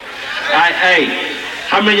Hey,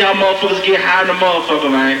 how many of y'all motherfuckers get high in the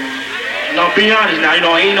motherfucker, man? No, be honest now,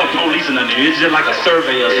 ain't no police or nothing. It's just like a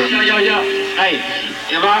survey or something. Yo. Hey,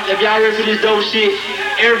 if y'all ready for this dope shit,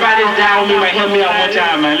 everybody that's down with me, man, help me out one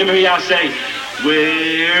time, man. Let me hear y'all say,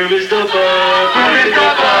 where is the bug? Where is the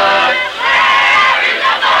bug? Where is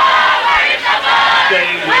the bug? Where is the bug?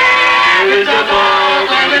 Say, where is the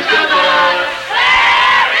bug? Where is the bug?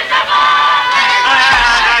 Where is the bug?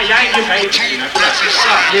 Y'all ain't getting paid.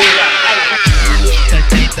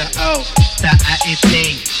 The O, the I is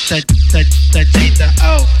thing. The J, the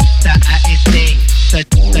O, the I is thing. The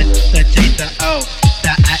J, the O,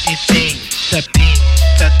 the I is thing. The B,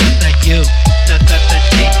 the U, the G.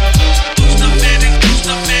 Who's the fanning? Who's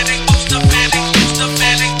the fanning? Who's the fanning? Who's the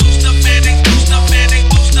fanning? Who's the fanning? Who's the fanning?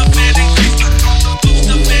 Who's the fanning? Who's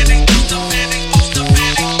the fanning? Who's the fanning? Who's the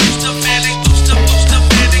fanning? Who's the fanning? Who's the fanning?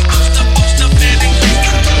 Who's the fanning?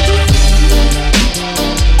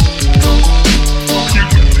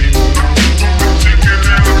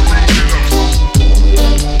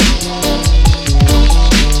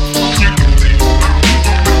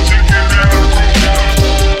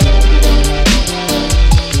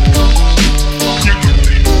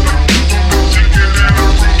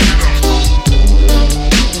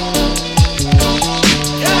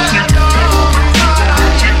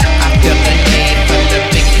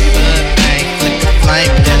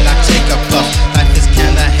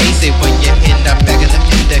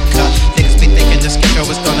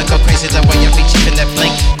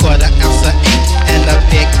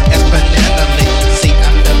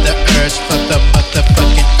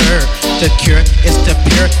 The cure is the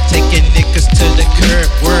pure, taking niggas to the curb.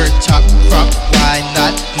 Word talk crop, why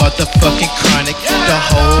not? Motherfucking chronic. The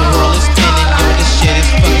whole world is spinning, yo, this shit is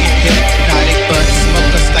fucking hypnotic. But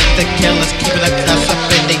smokers like the killers, keeping a glass up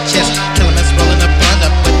in their chest. Killerman's rolling a blunt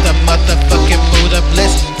up with the motherfucking Buddha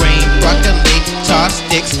bliss. Green broccoli, tar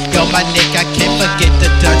sticks. Yo, my nigga, I can't forget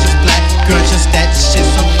the Dutchess black grunges. That shit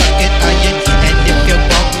some fucking onion. And if you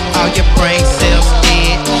want all your brain cells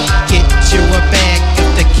dead, get you a bag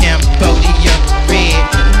of the Cambodia red.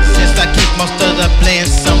 Since I keep most of the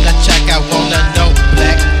blends, some the track I wanna know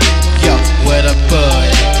black. Yo, where the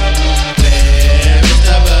bud? Where is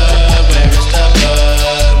the bud? Where is the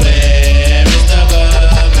bud? Where is the bud?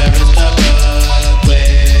 Where is the bud?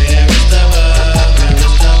 Where is the bud? Where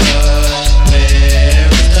is the bud?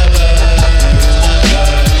 Where is the bud?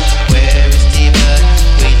 Where is the bud?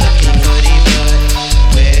 We looking for the bud.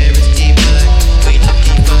 Where is the bud? We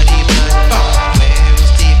looking for the bud. Where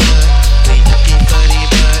is the bud? We looking for the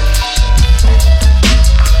bud.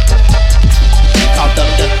 Called up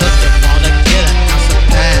the hooker, wanna get an ounce of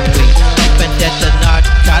pine weed. Hoping that the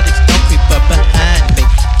narcotics don't creep up behind me.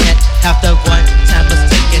 Can't have the one time us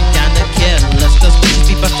taking down the killers. Those bitches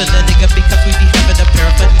be busting a nigga because we be having a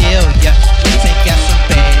paraphernalia. We take out some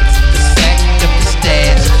bags, the sack of the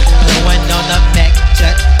stash. Blowing on a Mac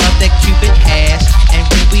jet of that Cuban hash. And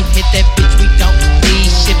when we hit that bitch, we don't need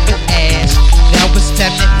shit but ash. Now it's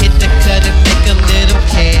time to hit the cut and make a little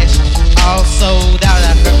cash. All sold out,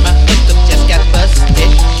 I heard my hookup just got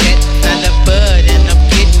busted. Can't find a bud and I'm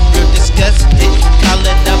getting real disgusted.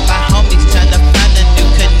 Calling up my homies trying to find a new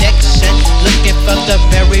connection. Looking for the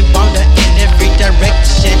marijuana in every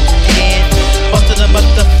direction. And most of the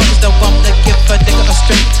motherfuckers don't want to give a nigga a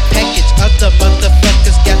straight package. Other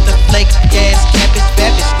motherfuckers got the flake gas, cabbage,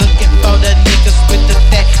 babbage. Looking for the niggas with the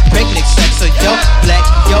fat pregnant sex. So yo black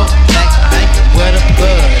man, where the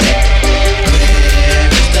bud at?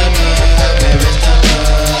 Where is the bud? Where is the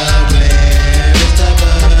bud? Where is the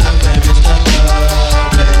bud? Where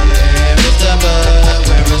is the bud?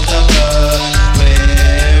 Where is the bud? Where is the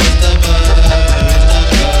bud? Where is the bud?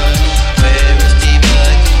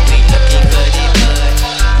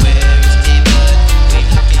 Where is the bud? We looking for the bud. Where is the bud? We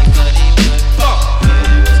looking for the bud. Where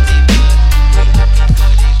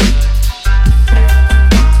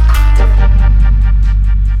is the bud? We looking for the bud.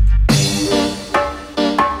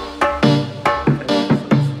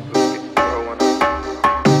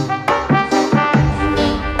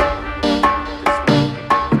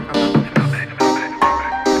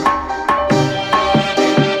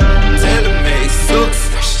 Tailor-made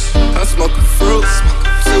suits, I'm smoking fruits.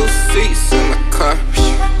 2 seats in my car,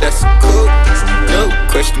 that's cool. No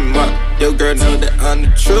question mark, your girl know that I'm the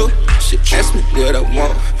truth. She asked me what I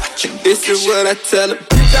want, this is what I tell her.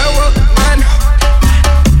 Bitch, I want money.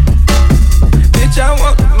 Bitch, I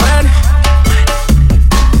want money.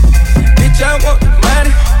 Bitch, I want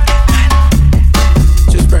money.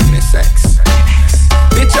 Just bring me sex.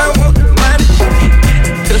 Bitch, I want money.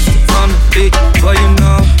 Pistol on the beat, boy, you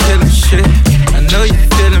know I'm killing shit. I know you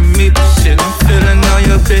feeling me, but shit, I'm feeling on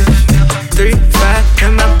your bitch. 3-5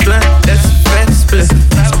 in my blunt.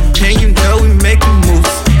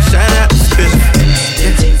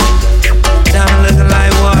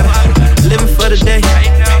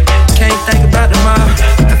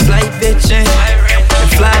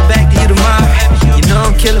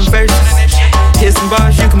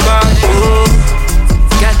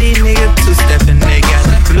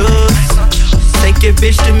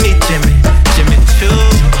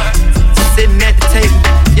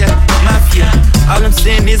 I'm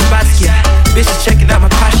saying this basket. Bitches checking out my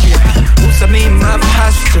posture. Oops, I mean my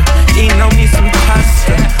posture. Eating on me some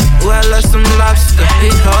pasta. Ooh, I love some lobster.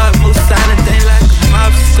 Hit hard, move silent, they like a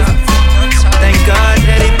mobster. Thank God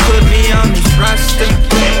that he put me on this roster.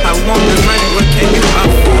 I want the money, what can you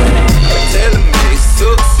offer? Telling me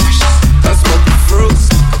suits, I'm smoking fruits.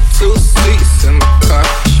 2 seats in my car,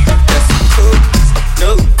 that's cool.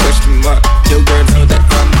 No question mark, your girl know that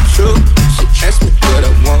I'm the truth. She asked me what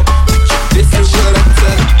I want, this is what I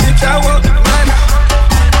tell her. Bitch, I want the money.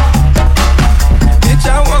 Bitch,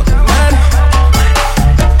 I want the money.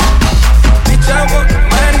 Bitch, I want the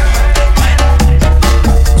money.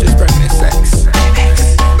 Just bring me sex.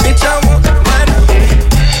 Bitch, I want the money.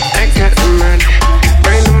 I got the money,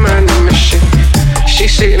 bring the money machine. She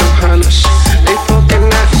see them hunters, they poking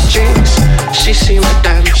out the jeans. She see my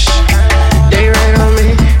diamonds, they right on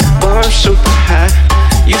me. Boy, I'm super high,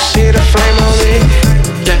 you see the flame on me.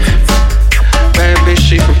 Yeah, bad bitch,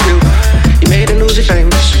 she from Cuba. You made the Uzi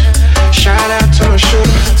famous. Shout out to my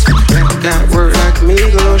shooter. Got work like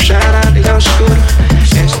Amigo. Shout out to Young Scooter.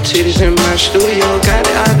 Ass titties in my studio. Got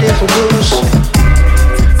the idea for blues.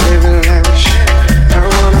 Living lavish. I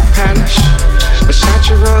want a palace.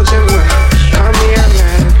 Versace rugs and wine. Call me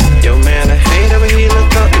Aladdin. Yo man, I hate her, but he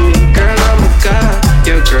look up to me. Girl, I'm a god.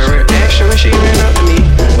 Your girl reaction when she ran up to me.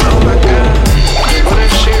 Oh my god. Oh,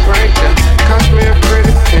 that shit right there cost me a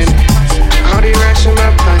pretty penny. All these racks in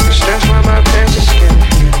my pocket.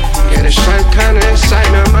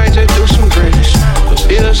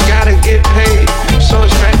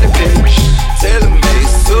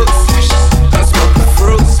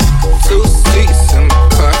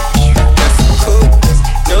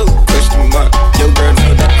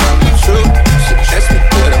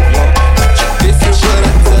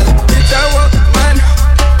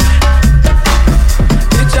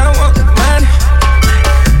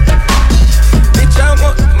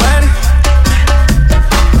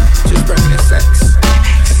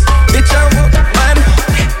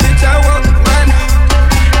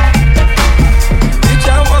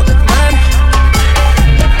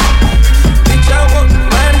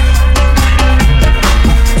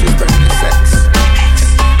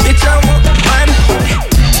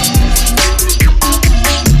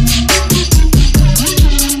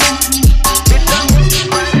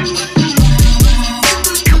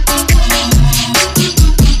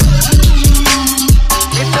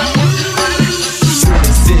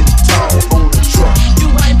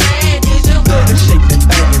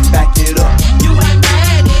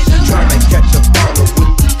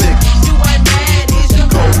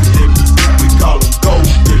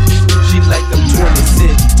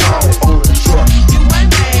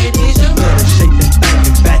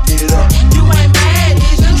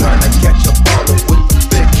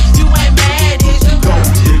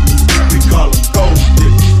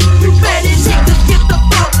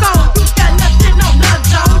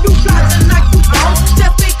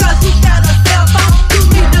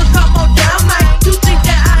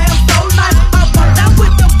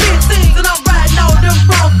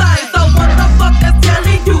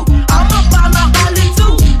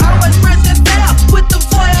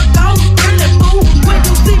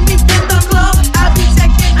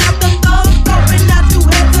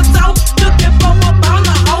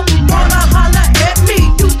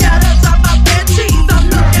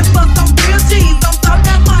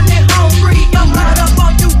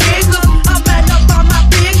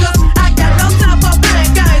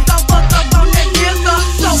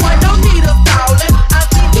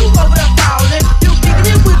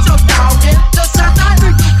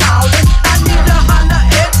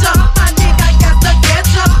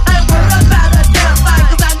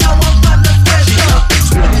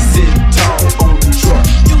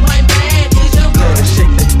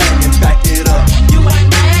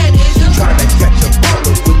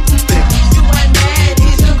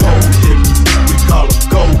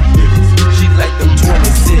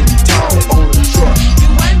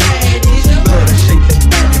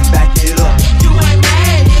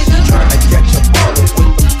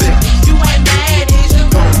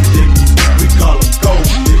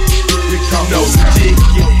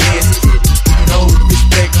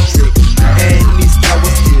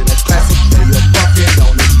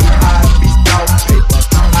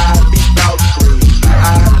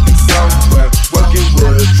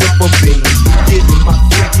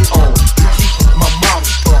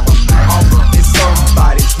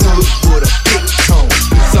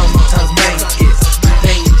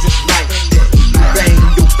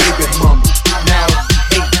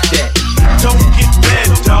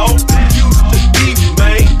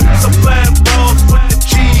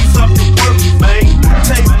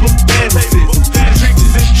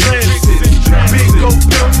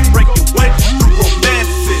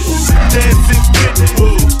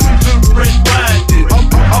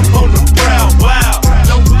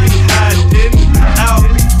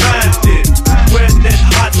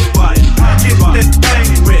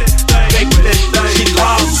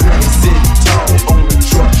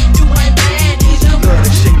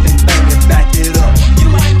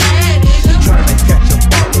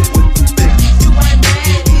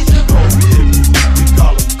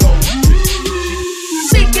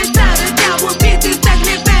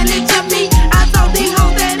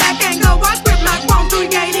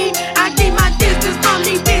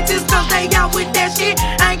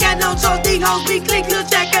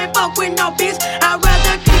 fuck with no bitch. I'd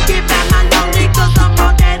rather kick it by my lonely, cause I'm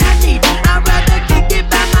all that I need. I'd rather kick it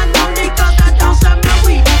by my lonely, cause I don't sell my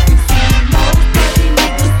weed. You see, most of these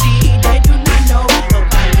niggas see, they do not know.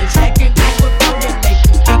 Nobody checking overflow, they make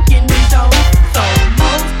you kicking the door. So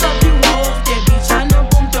most of you hoes, they be tryna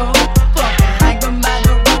boom door. Fucking hanging by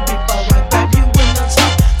the road before I grab you in the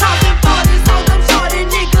choke. Talking 40s, hold them shorty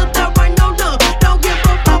niggas, there ain't no love. Don't give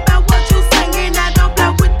a fuck about what you singing, I don't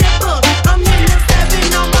play with that book. I'm in the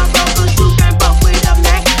 7 on my road, cause you can't fuck with a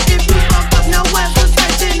Mac. If you fuck up, no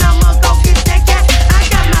hesitation, I'ma go get that cat. I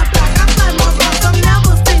got my block, I play my rock, I'm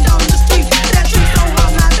never seen on the street. That tree so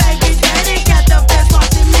hard, my baby daddy got the best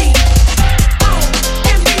watching me.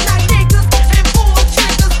 Can be like niggas and pull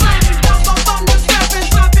triggers, slamming dump up on the surface,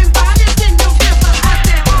 dropping bodies in the river. I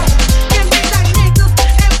said, can be like niggas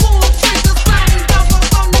and pull triggers, slamming dump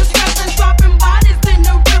up on the surface, dropping bodies in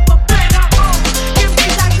the river. Player, can be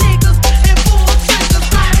like niggas and pull triggers,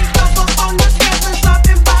 slamming dump up on the surface,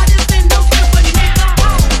 dropping bodies in the river. Nigga,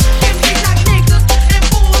 can be like niggas and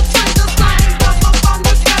pull triggers, slamming dump up on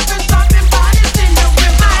the surface, dropping bodies in the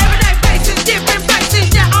river. My everyday faces, different places,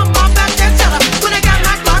 yeah, I'm all about that cheddar. When I got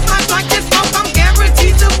my Glock, this smoke, I'm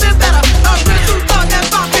guaranteed to feel better. A real true thug, that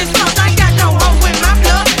fuck is love. I got no hope in my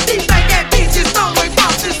blood. These fake ass bitches, always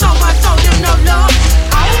bosses, so I told them no love.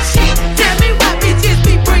 Oh shit, tell me why bitches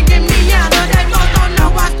be bringing me out of that mouth. Don't know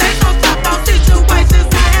I stay so tough on situations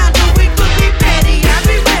I handle. We could be petty, I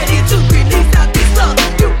be ready to release out this love.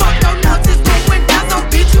 You fuck your nuts, it's going down, so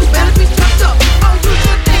bitch, you better be strapped up. Oh, you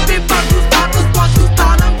should think before you start, cause once you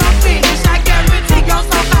start, I'm gon' finish. I guarantee your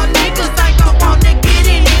so-called niggas ain't gon' wanna get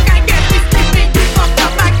in it. Can't catch me sleeping, you fucked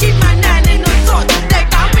up. I keep my 9 in the torch. They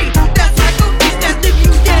call me that psycho bitch that leave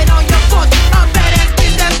you dead on your porch. A badass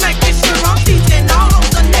bitch that's making sure I'm teaching all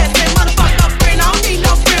hoes a lesson. Motherfucker friend, I don't need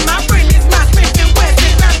no friend. My friend is my Smith and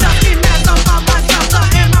Wesson. Wrapped up in mask on my trouser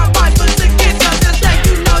and my rifle to get you. Just let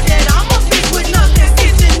you know that I'm a bitch with nothing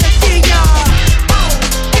itching to kill y'all.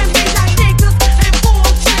 Can be like niggas and pull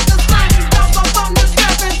triggers, slamming dump up on the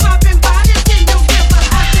surface, dropping bodies in the river.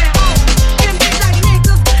 I said, can be like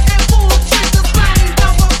niggas and pull triggers, slamming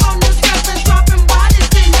dump up on the surface, dropping bodies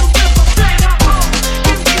in the river. Player,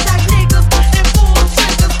 can be like niggas and pull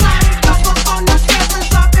triggers, slamming dump up on the surface,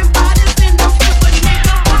 dropping bodies in the river.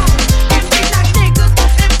 Nigga, can be like niggas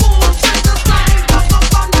and pull triggers, slamming dump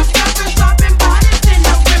up on the surface, dropping bodies in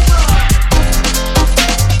the river.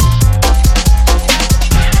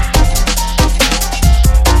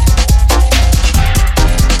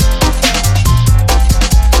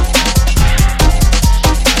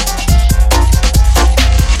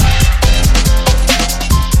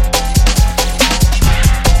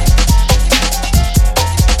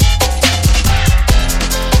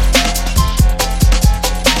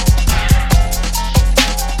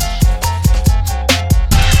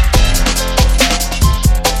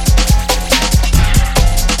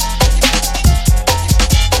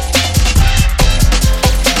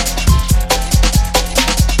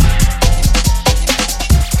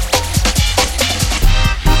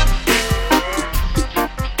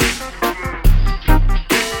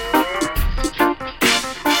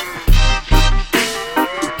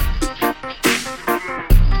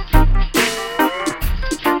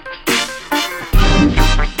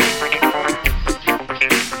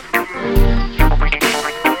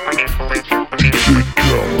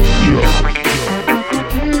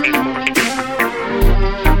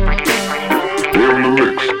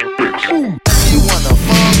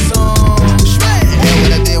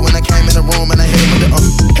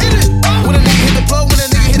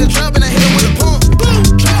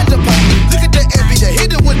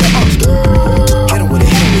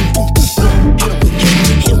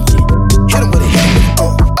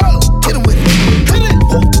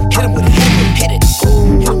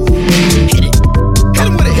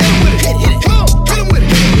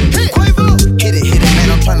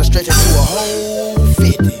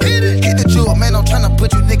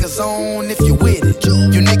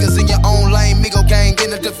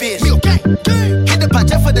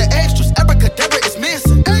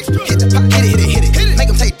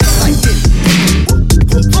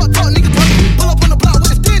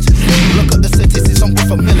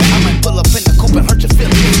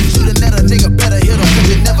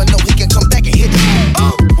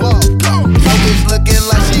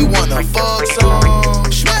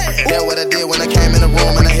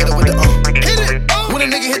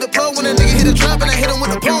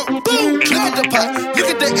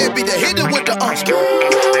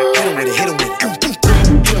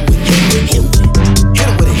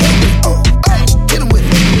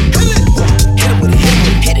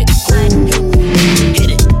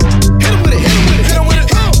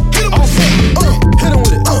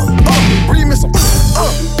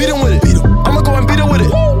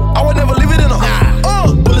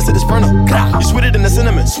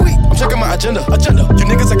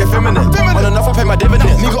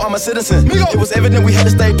 citizen. It was evident we had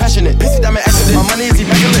to stay passionate. Pissy diamond accident. My money is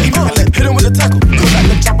immaculate. Hit him with a tackle. Cause like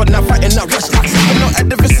the chopper, not fighting, not wrestling. I'm no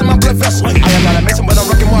activist in my blood vessel. I am not a mason, but I'm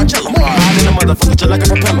rocking Margiela. Riding a motherfucker just like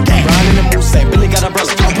a propeller. Riding the moose, say Billy got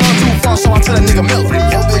umbrella. I'm blowing too far, so I tell that nigga Miller.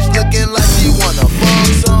 Your bitch looking like she wanna fuck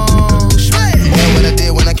song. Yeah, what I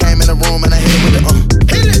did when I came in the room and I hit it with the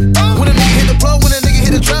hit it. When a nigga hit the plug, when a nigga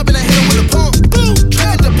hit the trap and I hit him with the pump. Boom, look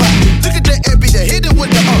at the pop, look at the MP that hit it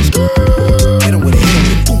with the hit him with it, hit him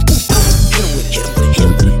with it, boom, boom, boom. Hit him with it, hit him with it, hit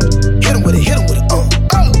him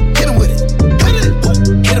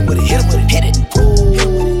with it, hit him with it, hit him with it, hit it, hit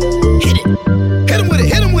him with it,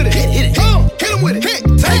 hit him with it, hit it, hit it, hit him with it, hit him with it, hit it, hit him with it, hit,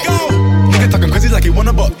 take off. Nigga talking crazy like he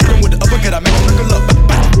wanna buck. Hit him with the uppercut, I make him knuckle up.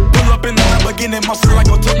 Pull up in the Lamborghini, muscle like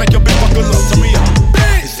a tuck, make your bitch buckle up. Turn me up.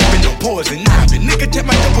 It's sipping no poison, Ivy. Nigga check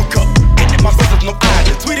my double cup. Getting my sisters no eyes.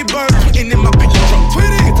 Tweety bird, tweeting in my picture truck.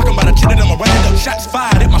 Tweety, talking about a cheater, I'ma run it up. Shots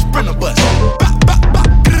fired at my sprinter bus. Bop, bop, bop.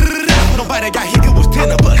 Nobody got hit, it was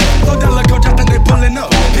 10 of us. So that little coach, I think they pulling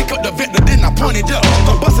up. Pick up the vector, then I point it up.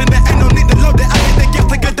 I'm busting that, ain't no need to load that. I hit the gas,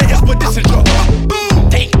 take a day expedition truck. Boom,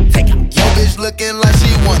 take out. Your bitch looking like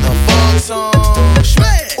she wanna fuck some.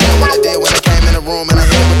 Yeah, what I did when I came in the room and I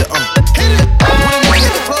hit it with the hit it. When a nigga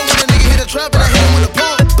hit the plug, when a nigga hit the trap and I hit him with a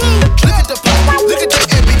pump. Boom, look at the pop, look at the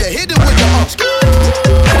MP that hit it with the hit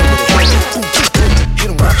him with it, hit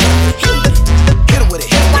him with it, hit him with it, hit him with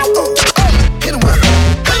it, hit him with it, hit him with it, hit him with it.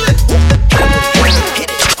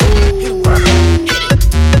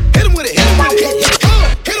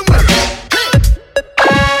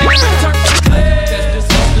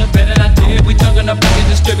 We talking about it,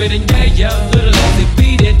 distributing, yeah, little lazy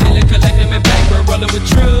beat it, dealing, collecting me back, we're rolling with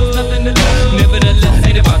truth, nothing to lose. Nevertheless,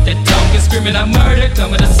 ain't about that talking, screaming out murder,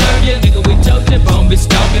 coming to serve you, nigga, we toting, bone be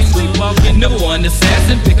stalking, sleepwalking, no one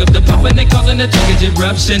assassin, pick up the pump and they causing a drunken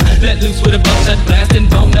eruption, let loose with a buckshot blasting,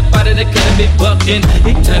 bone up out of the couldn't be bucking,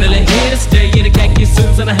 eternally here to stay in the khaki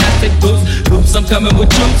suits and a high-tech boots, oops, I'm coming with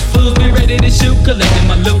troops, fools be ready to shoot, collecting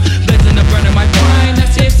my loot, blazing up, running my grind,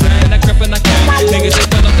 that's it, sign, I crap and I came, niggas they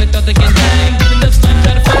fell off, they thought they can hang, giving up slim,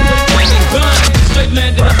 try to fuck with a crazy gun, straight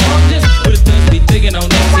landed up on this, but it does be digging on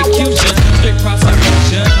execution, straight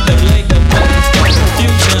prosecution, the leg of weapons, straight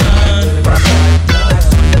confusion.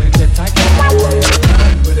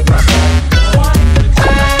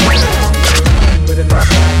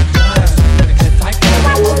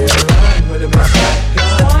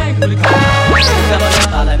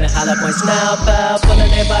 Holla points now, bow,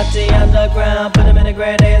 pulling their body underground, put them in the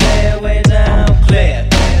grade, they lay way down, clear,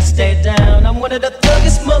 stay down. I'm one of the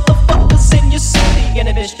thuggest motherfuckers in your city, and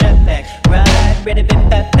a bitch strap back, ride, ready, bit,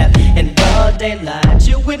 bap, bap, in broad daylight.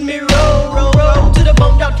 You with me, roll, roll, roll to the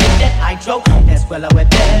bone, y'all get that hydro. That's well I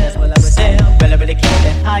went there, that's well I went there. Well, I really keep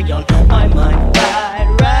that high on my mind,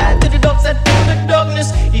 ride to the dogs that do the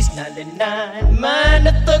darkness. East 99, mind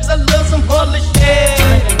the thugs, I love some holy shit.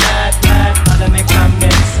 99, all of me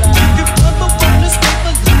comments. You ever wanna stop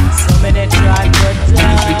a lot? So many try to die.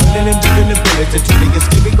 Niggas be killing and digging the bullets until niggas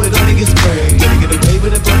skipping, but all niggas spray. Gotta get away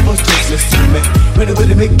with it, but most chicks listen to me. Ready with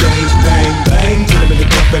the big bangs, bang, bang. Get them in the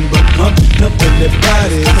cup and pump up in their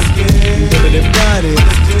bodies. Give it their bodies.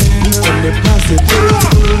 From their positive.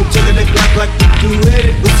 Checking the clock like the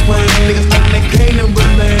two-headed with swing. Niggas like they can't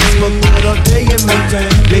remain. Smoke wood all day and maintain.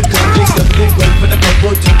 They come, they up, they wait for the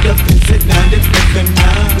couple, jump up and sit down, they flipping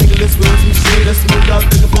now. Nigga, let's roll some shit, let's smoke out,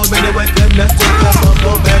 nigga, for a minute, wake up, let's take up,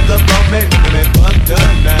 go back up on me. Nigga, they fucked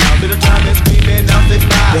up now. Little time and screaming out, they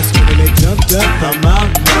fly. That's when they jumped up, I'm out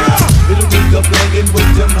now. Little nigga flagging with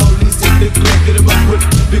them holy shit, they click, get him up with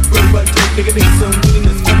big bro, right take, nigga, need some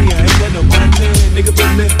weakness, money, I ain't got no one thing. Nigga, put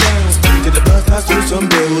me down, speak to the bus, house with some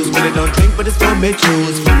bills. When they don't drink, but it's for me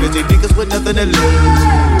choose. Fuck with you niggas with nothing to lose.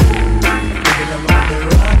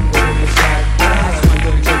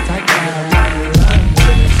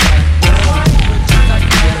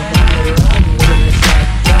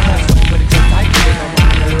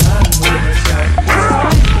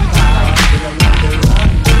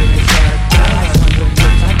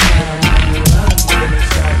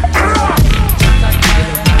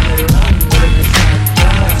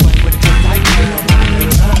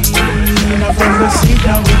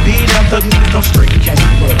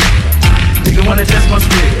 Nigga wanna test my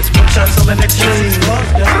spirits, put shots all in that cheese.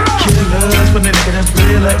 Killers, when the nigga that's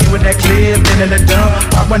real, like with that clip, then in the dump.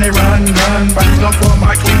 Pop when they run, bodies gon' form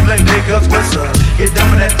my Cleveland niggas, what's up? Get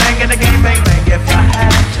done with that thing in the game, bang, bang, if I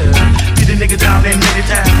have to. Get the nigga down in many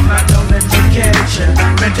times, I'm not don't let me catch ya.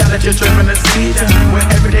 Mentality tripping the season, where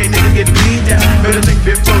everyday niggas get beat down. Better think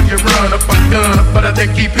before you run up a gun, but I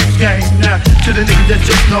think keep his game now. To the niggas that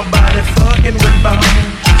just nobody fucking with bone.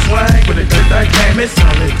 Swag with a good thing, game, it's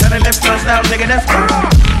solid. Tell the left cross out, nigga, that's fine.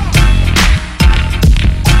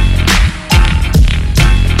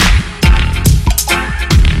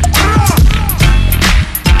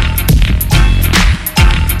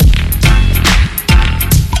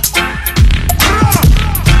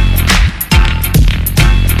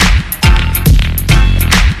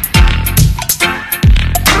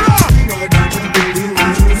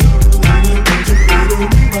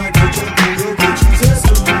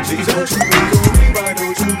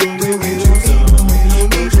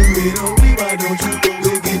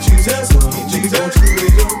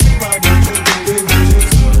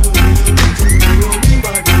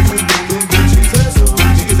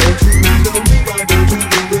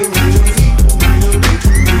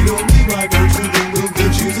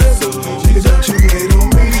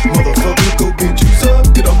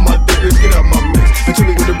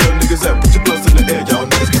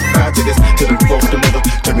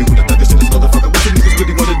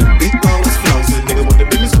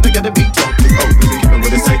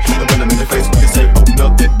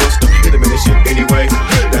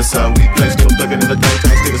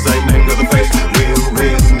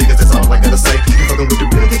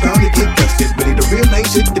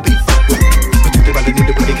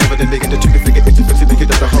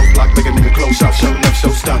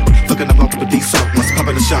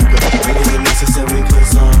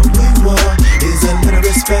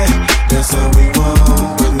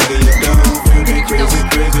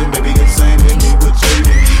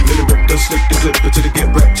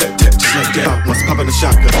 popping the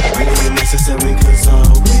shotgun. It ain't necessary, cause all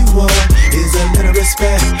we want is a little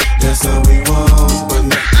respect. That's all we want.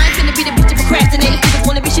 But I ain't finna be the bitch to procrastinate. If you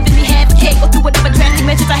wanna be shipping me half a cake, go through whatever drastic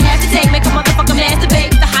measures I have to take. Make a motherfucker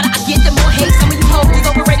masturbate. The hotter I get, the more hate. Some of you hoes is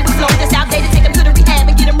overrated with flow that's outdated. Take them to the rehab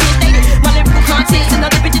and get them reinstated. My lyrical contents and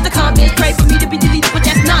other bitches to comment. Pray for me to be deleted, but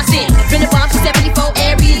that's nonsense. Been a bomb to 74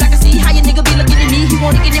 Aries. I can see how your nigga be looking at me. He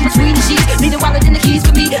wanna get in between the sheets. Need a wallet and the keys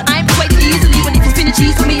for me. I ain't persuaded easily when he can spin the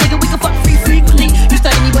cheese for me. Nigga, we can fuck free frequently. You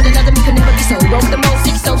study me, but another me can never be so. Roll the most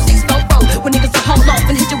 60644. When niggas will hold off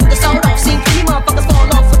and hit you with the sold off. Seen plenty motherfuckers fall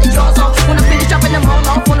off with their jaws off. When I finish dropping them all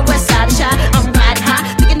off on the west side of shot, I'm riding high,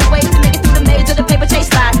 thinking the ways to make it through the maze of the paper chase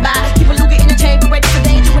sliding by. Keep a Luger in the chamber, ready for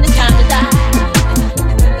danger when it's time to die.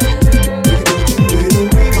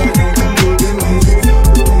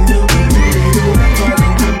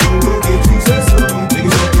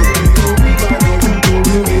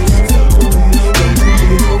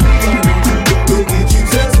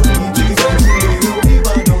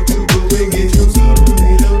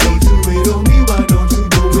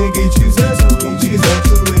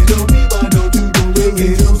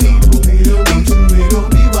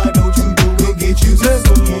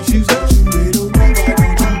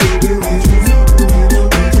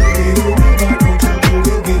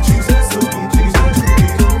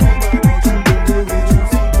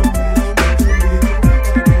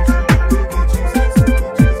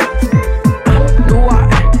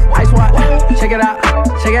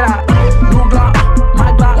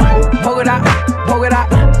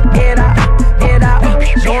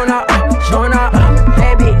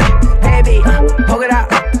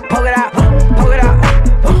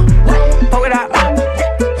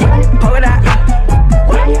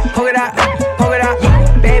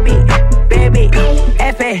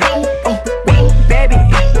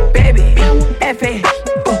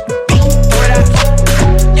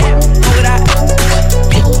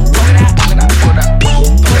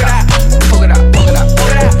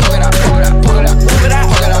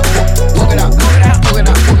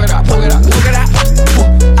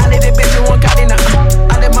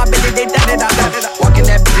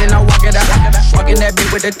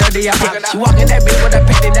 She walking that bitch with a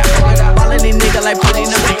patty now. Ballin' these niggas like putty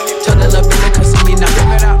now. Tell the little bitch come see me now.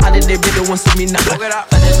 I did that bitch don't want see me now. I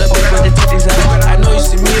did little bitch with the titties out. I know you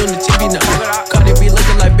see me on the TV now. Cause they be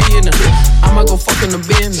looking like billionaire. I'ma go fuck in the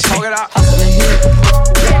business. Hustlin' here.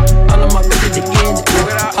 All of my bitches again.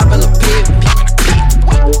 Pop a little pig.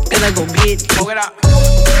 Then I go big. Whoa,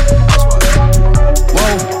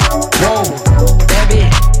 whoa, baby.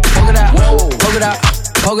 Poke it out, poke it out.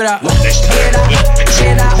 Poke it out, get out,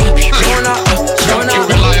 get out, showing up,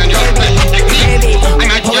 baby,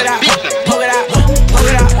 poke it out, poke it out, poke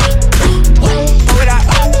it out, poke it out,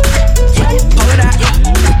 poke it out,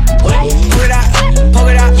 poke it out,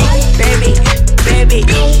 poke it out, baby, baby,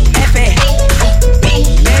 F.A.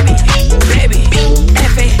 baby, baby,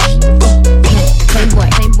 F.A. Playboy,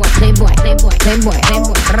 playboy, playboy, playboy, playboy,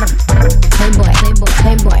 playboy, playboy,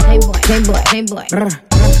 playboy, playboy, playboy, playboy, playboy.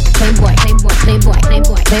 Playboy, playboy, playboy,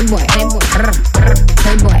 playboy, playboy, playboy,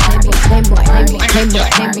 playboy, playboy, playboy, playboy,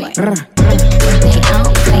 playboy. They out,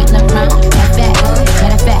 they in the front, that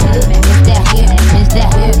fat, it's that here, it's that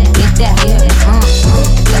here, it's that here.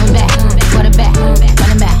 Going back, quarterback,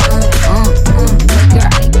 running back. Hey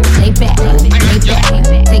girl, lay back,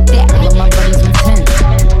 take that. All of my buddies in 10,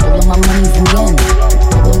 all of my money's in yen,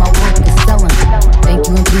 all of my work is selling. Thank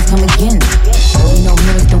you and please come again. All we know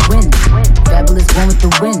here is the win. Fabulous one with the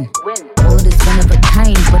win. All of this one of a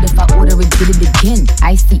kind, but if I order it, get it again.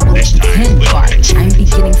 I see all of the 10 Barbie. I'm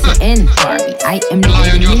beginning to end Barbie. I am the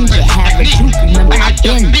ninja, have a juke. Remember I've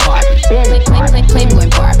been Barbie. Playboy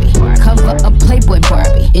Barbie. Cover a Playboy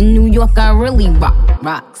Barbie. In New York, I really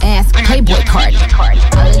rocks. Ask Playboy Cardi.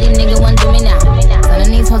 All of these niggas want to do me now. Some of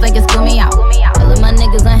these hoes like it's me out. All of my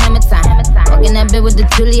niggas on hammer time. Fucking that bitch with the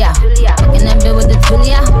Julia. Fucking that bitch with the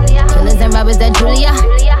Julia. Killers and robbers that Julia.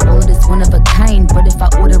 All of this one of a kind, but if I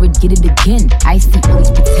order it, get it again. I see all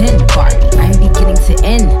these pretend Barbie. I'm beginning to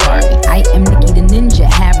end Barbie. I am Nicki the Ninja,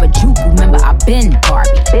 have a juke. Remember I've been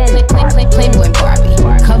Barbie. Playboy Barbie.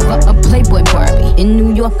 Cover a Playboy Barbie. In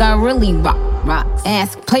New York, I really rocks.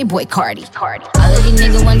 Ask Playboy Cardi. All of these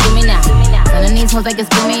niggas want to do me now. Some of these hoes like it's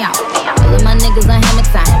me out. All of my niggas on hammer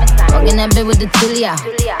time. Fucking that bitch with the Julia.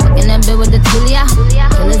 Fucking that bitch with the Julia.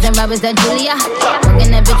 Killers and robbers that Julia.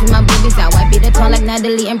 Fucking that bitch with my boobies out. White beat the tone like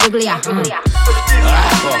Natalie and Bruglia.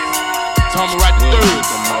 Tommy right the third.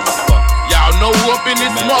 Y'all know who up in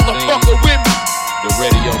this motherfucker with me. The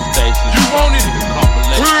radio station. You want it?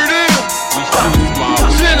 Here it is. We still small.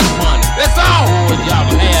 Money. That's all. Y'all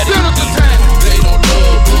had it. They don't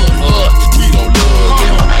love us. We don't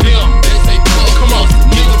love them. They say, come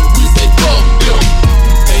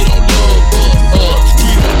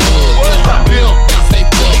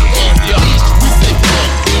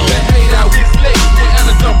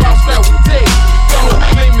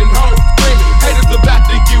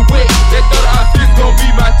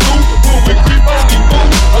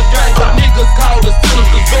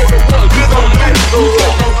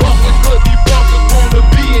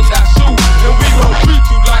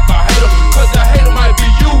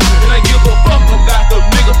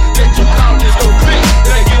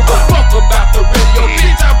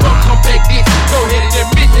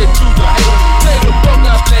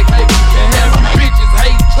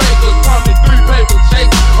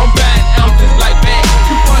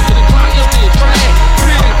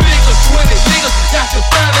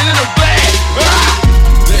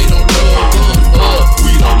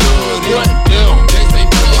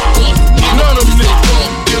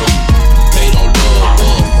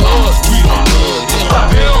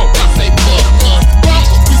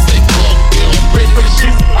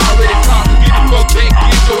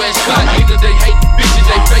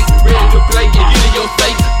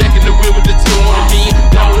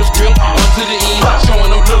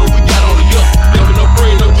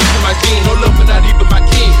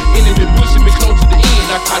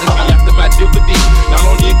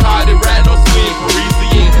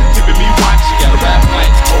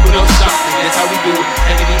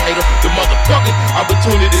hanging these haters, the motherfucking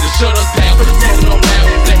opportunity to shut us down. Put us down on down,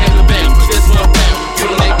 they hang us down. That's what I'm down. Get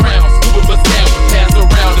on their crown, stupid but down. Pass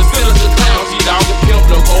around and send us a clown. She dog and pimp,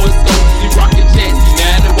 no go and go. She rockin' chat, she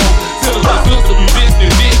 9 and 1. Tell us the sister, we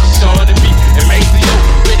business, bitch. Sean and me and Maceo,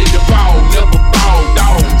 ready to fall, never fall,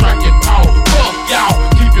 dog. Drink and call. Fuck y'all,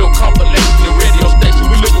 keep your compilation. The radio station,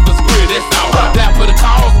 we looking for square, that's all. Die for the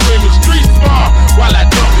cause, screaming street smart. While I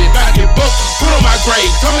dump it, if I get booked, put on my grave,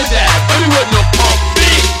 come and die. But it wasn't no punk,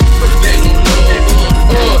 bitch. They don't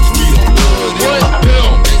love us, we don't love them. What them?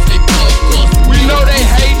 They say fuck us, we know they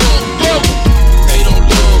hate us. Fuck them. They don't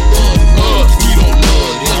love us, we don't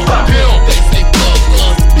love them. They say fuck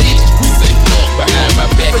us, bitch, we say fuck. Behind my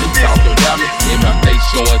back, they talking about me. In my face,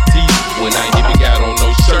 showing teeth. When I ain't even got on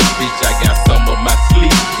no shirt, bitch, I got some of my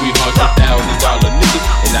sleep. We $100,000 niggas,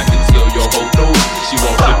 and I can tell your whole nose. She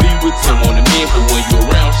wants to be with someone to men, but when you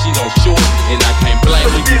around, she don't show it. And I can't blame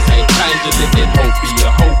her, you can't change her. Let that hope be a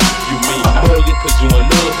hope. You mean mugging, cause you in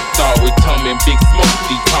love. Saw with Tommy and Big Smoke,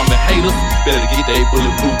 these Tommy haters. Better get they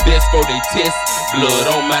bulletproof vests for they test. Blood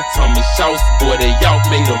on my tummy shouts, boy, they y'all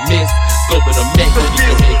made a mess. Scope of the Mac, go get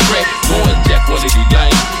your head cracked. Going Jack, one of these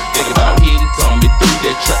lanes. Think about hitting Tommy 3,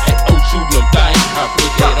 that track, oh, shooting them things. I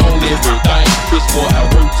put that on everything. Bitch, boy, I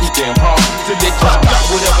work too damn hard to let you stop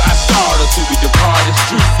whatever I started. To be departed,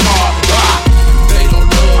 street smart. They don't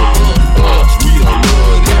love us, we don't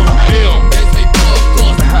love them. They say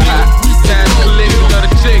fuck us, we time to collect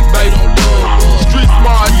another check, baby. They don't love us. Street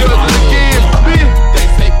smart does it again, bitch. They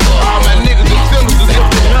say fuck all my niggas and sinners is up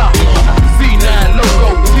there. C9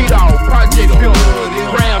 logo, T-Dog, Project Pimp,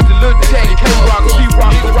 Rams, the Lil Tech, K-Rock,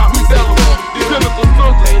 T-Rock, the Rock, we sell them. Chemical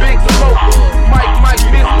Sisters, Big Smoke, Mike,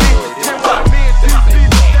 mislead.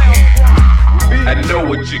 I know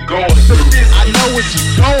what you're going through. I know what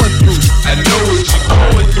you're going through. I know what you're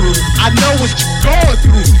going through. I know what you're going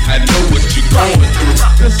through. I know what you're going through.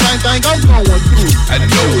 The same thing I'm going through. I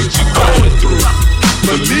know what you're going through.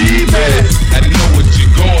 Believe me, I know what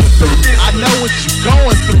you're going through. I know what you're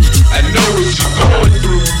going through. I know what you're going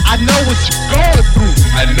through. I know what you're going through.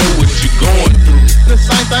 I know what you're going through. The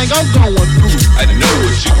same thing I'm going through. I know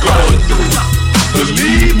what you're going through.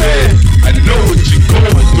 Believe me, I know what you're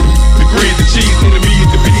going through. The greed, the cheese, enemy is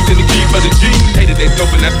the beat, and the key for the G. Hated that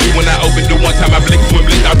dope and I speak when I open the one time I blink when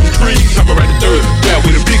blink out the trees. I'm right the third, grab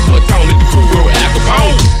with a big foot tone, let the crew roll Al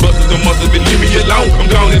Capone. Busters and muscles been leave me alone.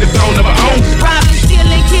 I'm gone in the zone of my own. Robbing,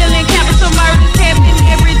 stealing, killing, capital murders happening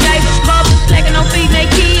every day. Mothers slacking on feeding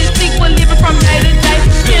their kids, sequel living from day to day.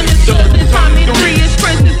 Sinister, Tommy 3 is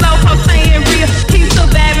Princess Loco saying real. Keep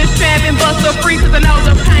surviving, strapping, bust up free, cause I know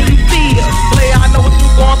the pain you feel. Player, I know what you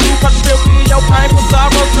going through. Press the film, feel your pain from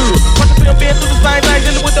sorrow through. Press the film, been through the same thing,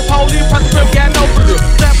 dealing with the police. Press the film, got no fear.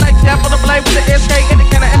 Strap like tap on the blade with the SK in the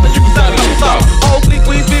can of after you can start no salt. Old sleep,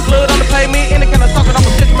 we big blood on the pavement in the can of talking. I'm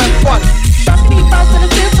a shit man squat. These folks in the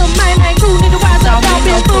system, ain't cool, need to watch out, don't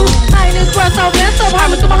be a fool. Ain't this brush so messed up,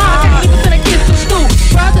 harming to my heart, can't even send a kiss to school.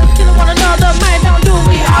 Brothers killing one another, man, don't do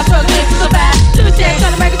we all struggling to survive. To the check,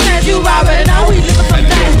 trying to make a change, you already know we living some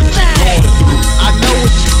days inside. I know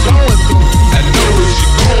what you're going through. I know what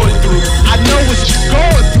you're going through. I know what you're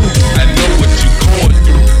going through. I know what you're going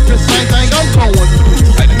through. The same thing I'm going through.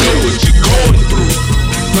 I know what you're going through.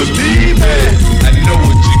 Believe me, I know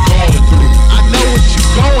what you're going through. I know what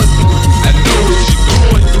you're going through. I know what you're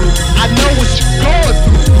going through. I know what you're going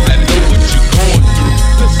through. I know what you're going through.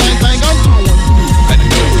 The same thing I'm going through. I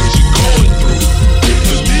know what you're going through.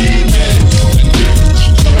 Believe me.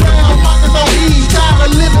 I'm rocking on ease, tired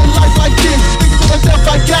of living life like this. Think to myself,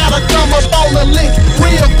 I gotta come up on the link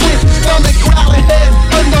real quick. Stomach growling, head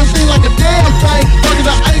hurting, don't seem like a damn thing. Working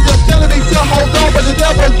the angel, telling me to hold on, but the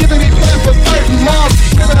devil giving me plans for certain moms.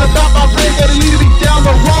 Living about my friends that lead me down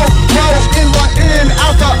the wrong road. In one end,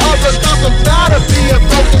 out the other. Thoughts I'm tired of being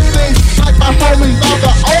broken things. Like my homies are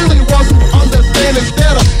the only ones who understand.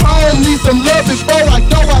 Instead of home, need some love before I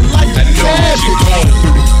go. I like to stand it.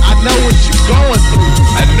 I know what you're going through.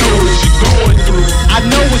 I know what you're going through. I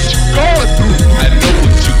know what you're going through. I know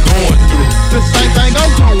what you're going through. The same thing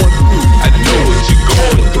I'm going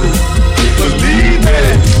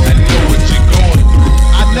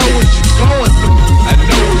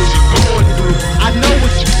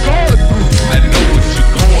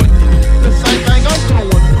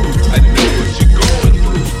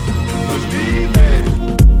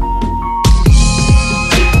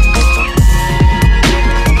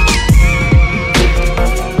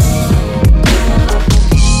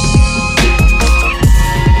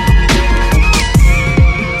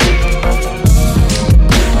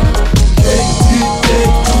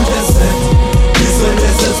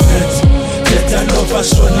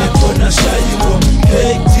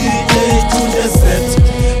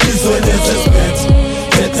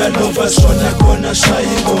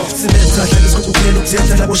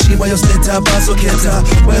kushiba yosileta bazokhetha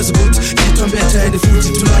wazi ukuthi itombetha enifuthi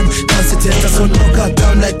tulani nasithetha so knock her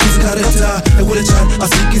down like this character ekuletshana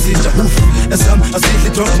asiki izinja esam asidli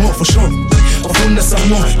drop more for sure wafuna some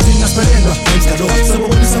more thina siphelelwa ngalo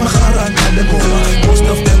sabonisa amahara ngale ngoma most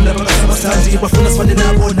of them never abasandi bafuna sifane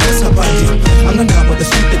nabo nesabandi anganabo the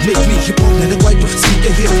street that make me hip hop and the white speak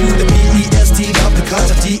here you the BEST love the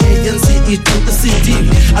culture DANCE to the city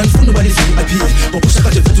anifuna bali VIP bokusha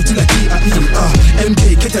kaje futhi thina DIE MK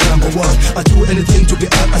keta number 1 I do anything to be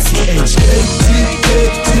RCH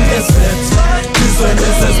this one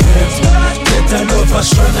is a step get a love a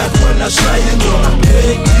shine at one a shine on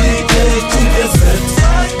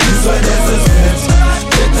this one is a step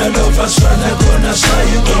get a love a shine at one a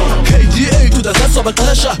shine on KDA to the sense of a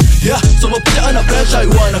clasher yeah so we put it under pressure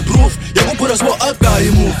you wanna groove yeah we put us more up guy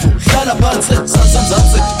move hlala phansi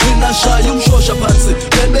sansanzansi wina shaya umshosha phansi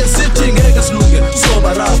bebe sitting ngeke silunge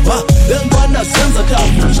soba rapha lengwana senza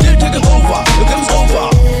kafu still taking over the game's over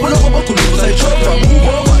wona ngoba khuluza ichopa move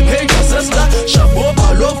over cake sesla shaboba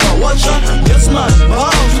lova watcha yes man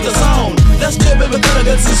bounce to the sound let's get baby better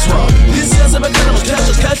get this one this year's a better no catch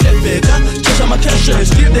cash beka chacha my cash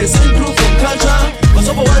still they same proof from culture but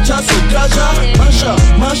so watch us with culture masha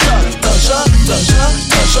tasha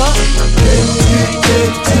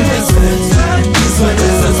this one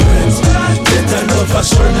is a sense get a love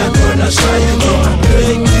fashion I'm gonna shine on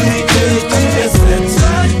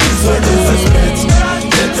this one is a sense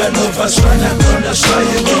get a love fashion I'm gonna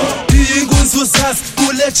shine on ingunzuzas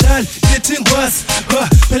kuletshana ithi ngwazi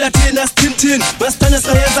phela thina stimtin basithanda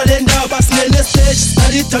sayenza le ndaba sinene stage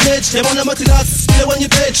sali damage yabona amathilasi sile kwenye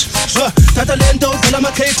page thatha le nto udlala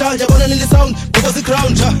ama-cater yabona nile sound because the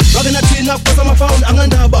ground rockin' a thina kuphasa ama-found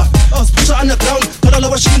angandaba sipusha underground thola la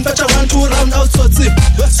washini fetha 1-2 round outsotsi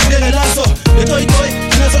sifike ngelaso letoyitoyi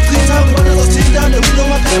thina sochitha ngibona zosithinta nempilo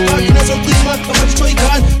makheba thina socima abathi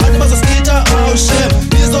toyikani bantu bazosikita shem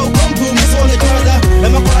nizokomphuma isonetwala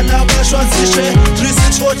emakwala bashwazishe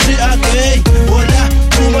 3643 again wona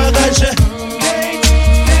uma kanje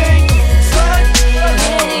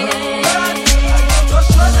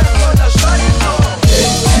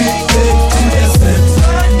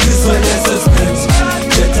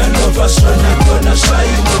Fashion, I'm gonna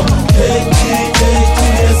shine on. Hey,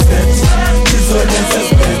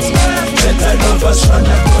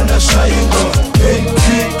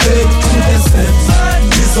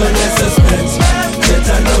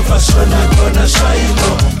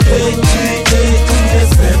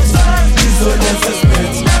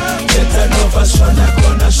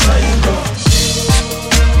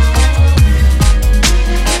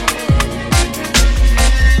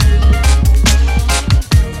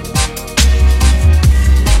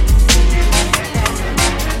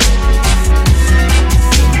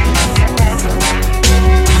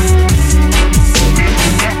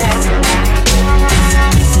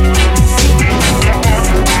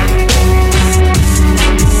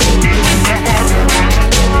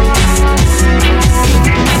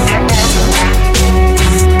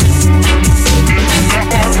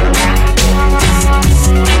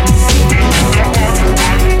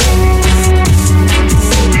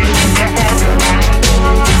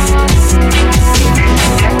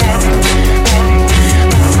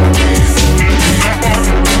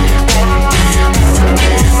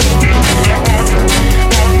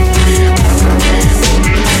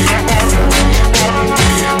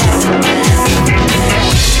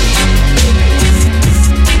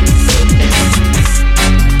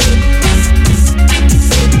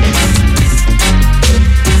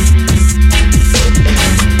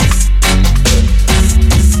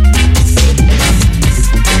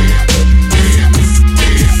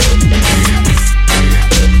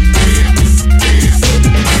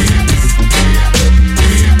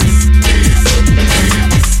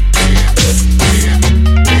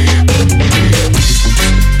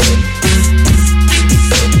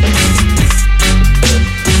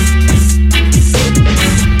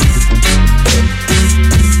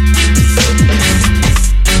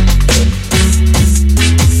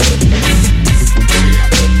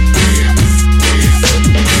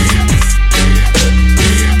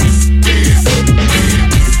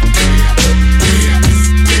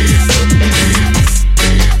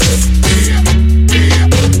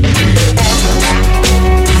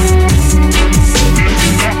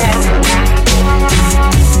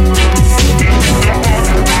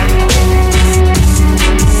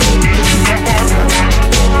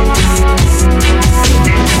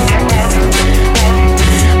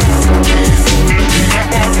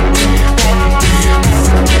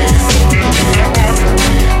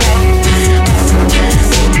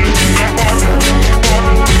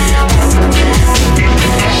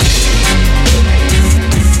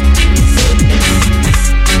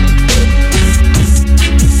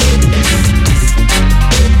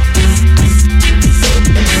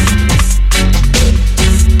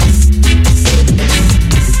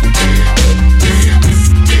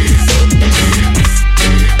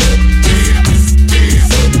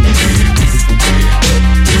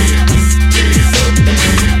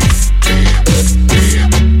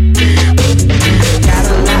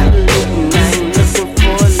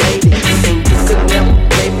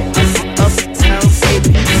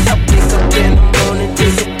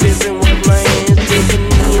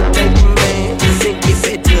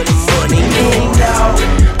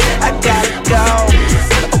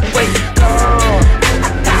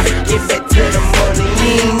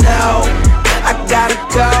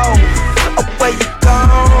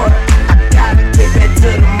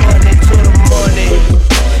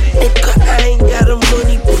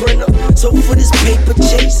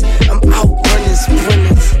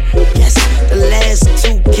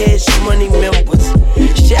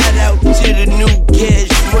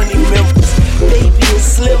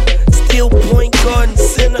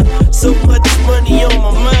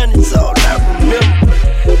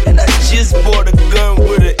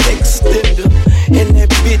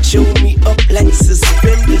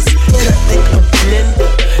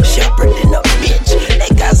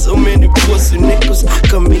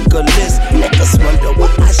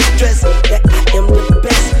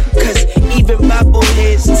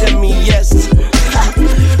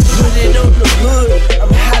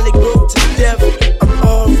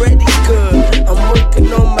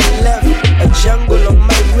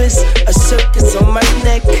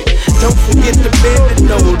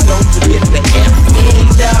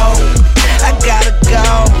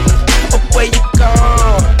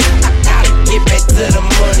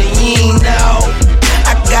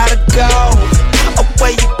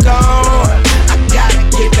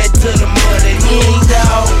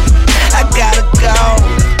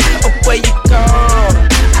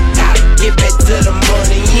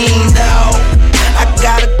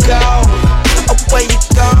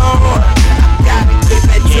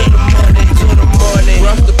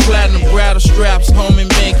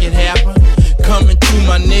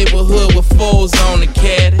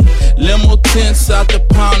 cents out the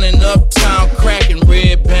pound in uptown, cracking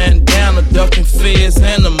red bandana, ducking feds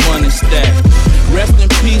and the money stack. Rest in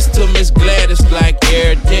peace to Miss Gladys like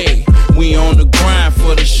every day. We on the grind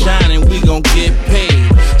for the shine and we gon' get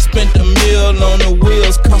paid. Spent a meal on the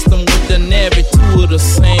wheels, custom with the Navy. Two of the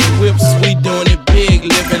same whips, we doing it big,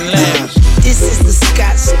 living lavish. This is the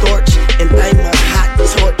Scott Storch, and I'm a hot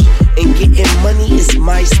torch. And getting money is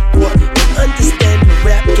my sport. And understand the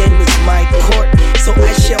rap game is my court. So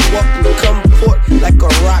I shall walk and come forth like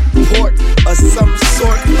a rock port or some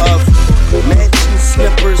sort of mansion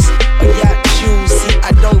slippers or yacht shoes. See,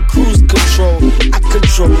 I don't cruise control, I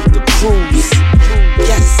control the cruise.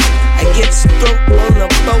 Yes, I get stroked on a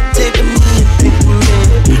boat, take a minute,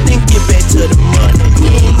 then get back to the money.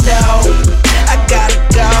 No, I gotta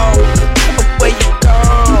go. Where you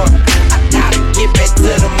gone? I gotta get back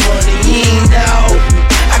to the money. No,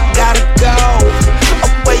 I gotta go.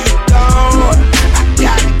 Where you gone? I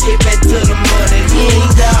gotta get back to the money.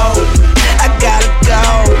 No, I gotta go.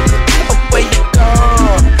 Where you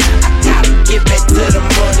gone? I gotta get back to the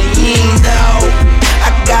money. No,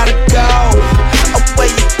 I gotta go. Where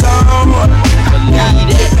you gone? I gotta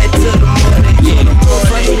get back to the money.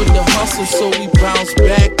 Fresh with the hustle, so we bounce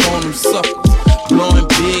back on them suckers. Blowing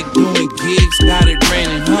big, doing gigs, got it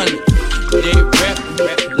raining honey. They rapping,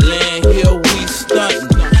 land here, we stunting.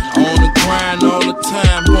 On the grind all the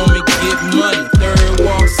time, homie, get money. Third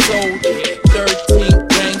wall soldier, 13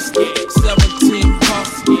 gangster, 17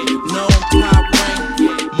 hustle, no top rank.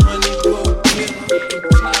 Money go get it,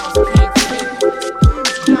 clouds can't fit.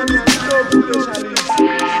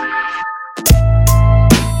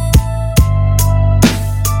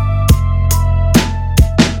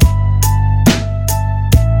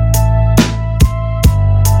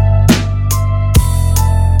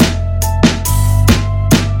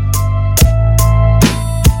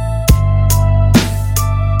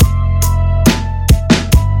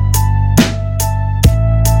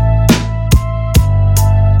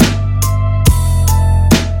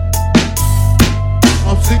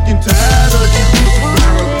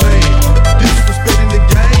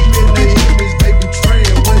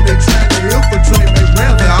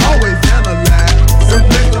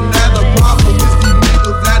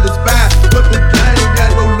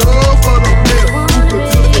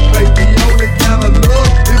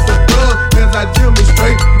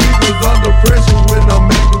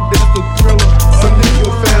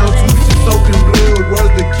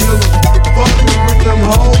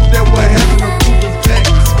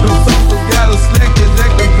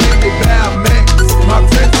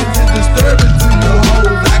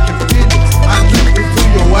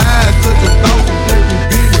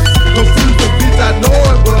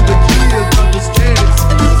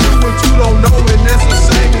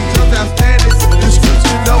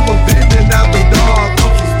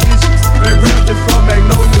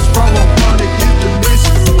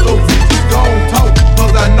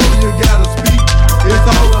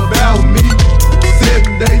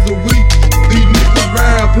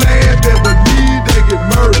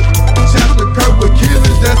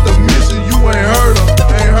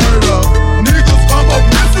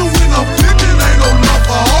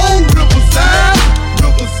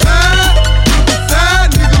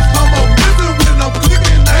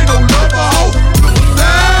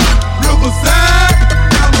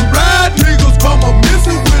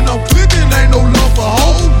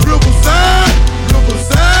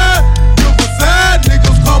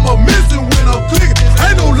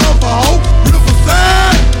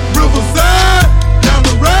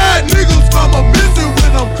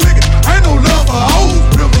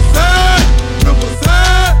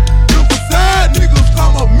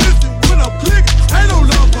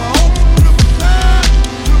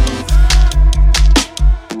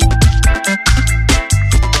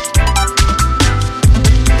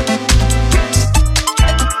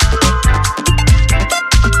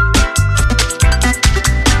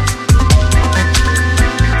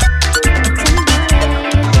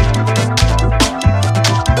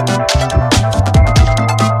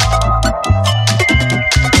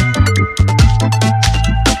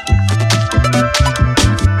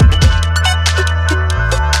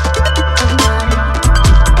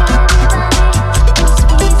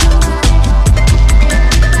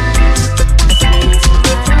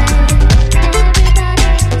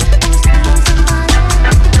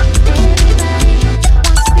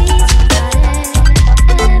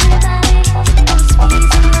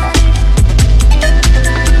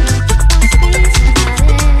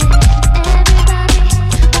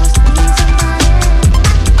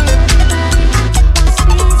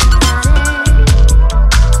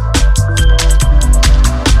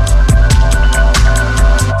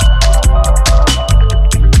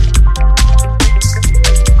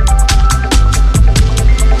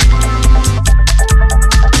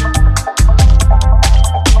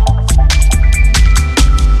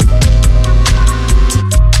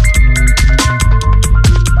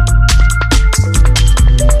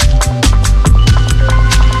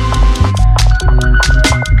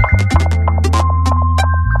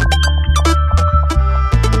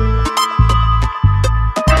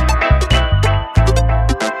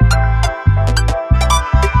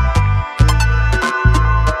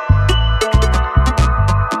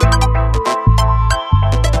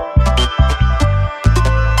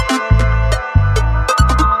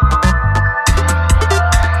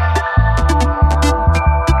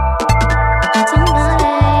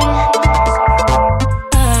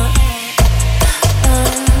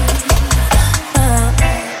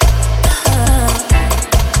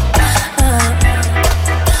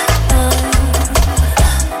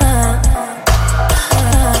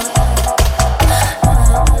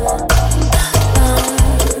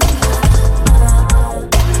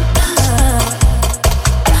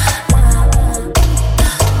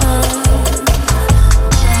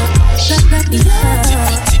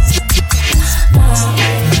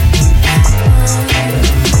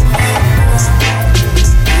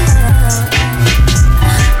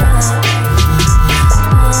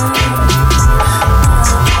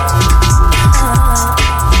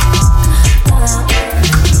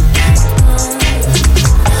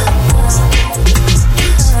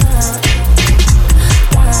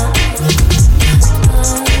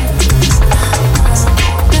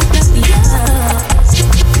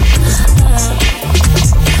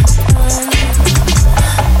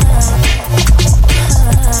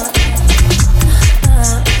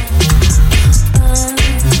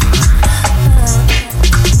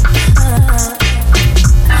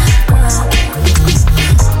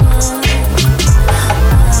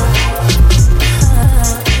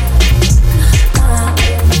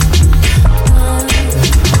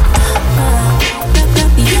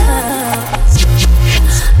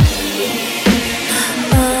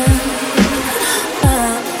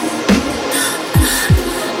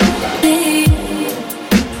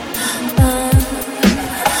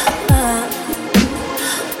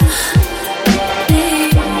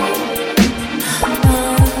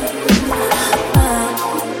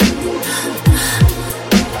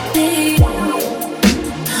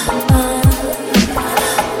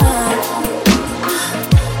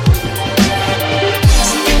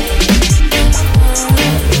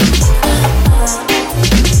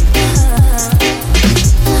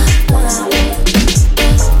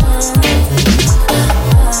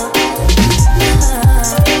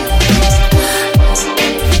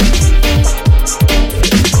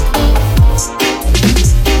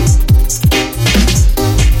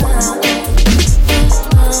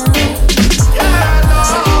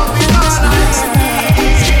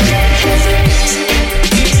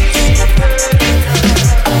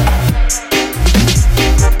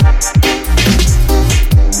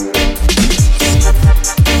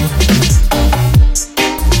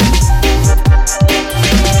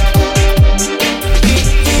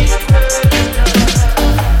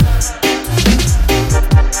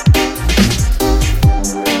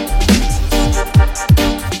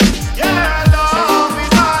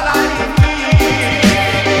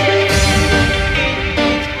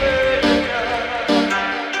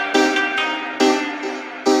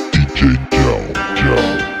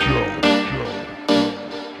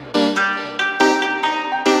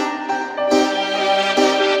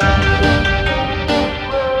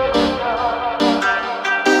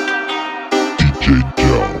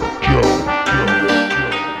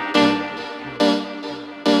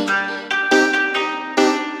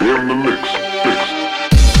 in the mix.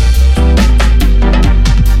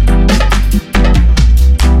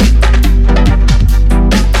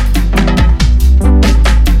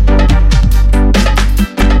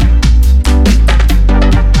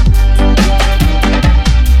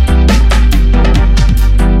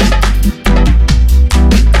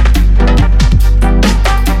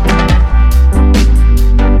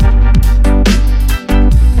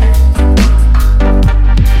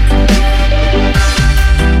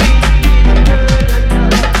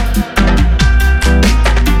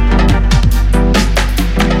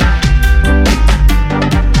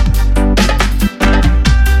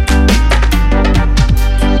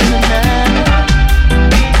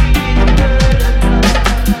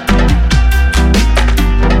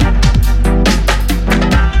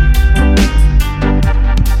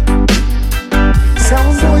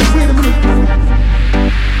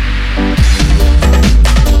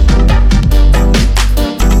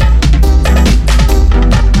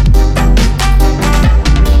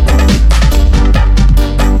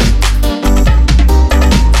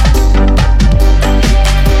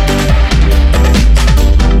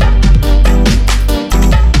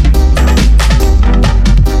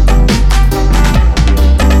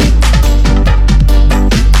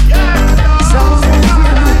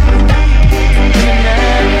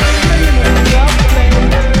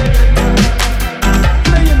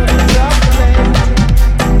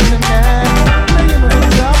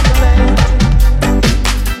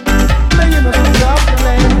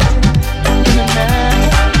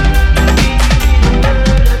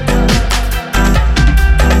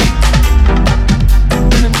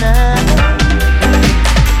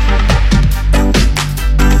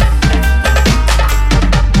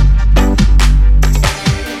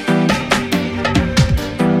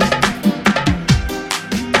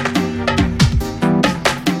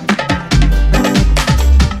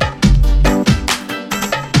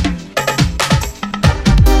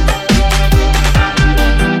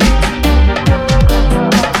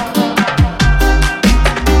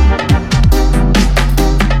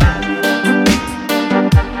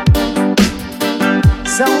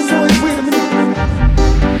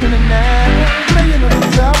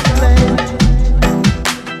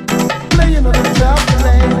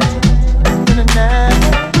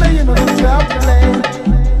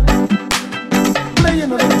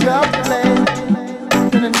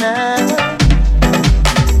 in the night.